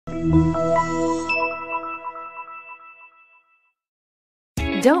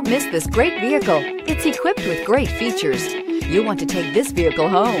Don't miss this great vehicle. It's equipped with great features. You'll want to take this vehicle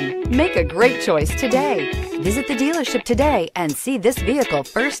home. Make a great choice today. Visit the dealership today and see this vehicle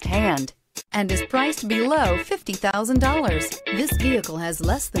firsthand. And is priced below $50,000. This vehicle has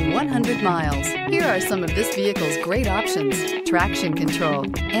less than 100 miles. Here are some of this vehicle's great options: traction control,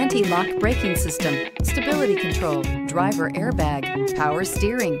 anti-lock braking system, stability control, driver airbag, power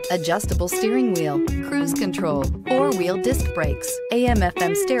steering, adjustable steering wheel, cruise control, four-wheel disc brakes,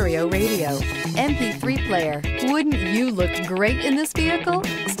 AM/FM stereo radio, MP3 player. Wouldn't you look great in this vehicle?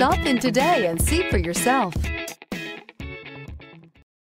 Stop in today and see for yourself.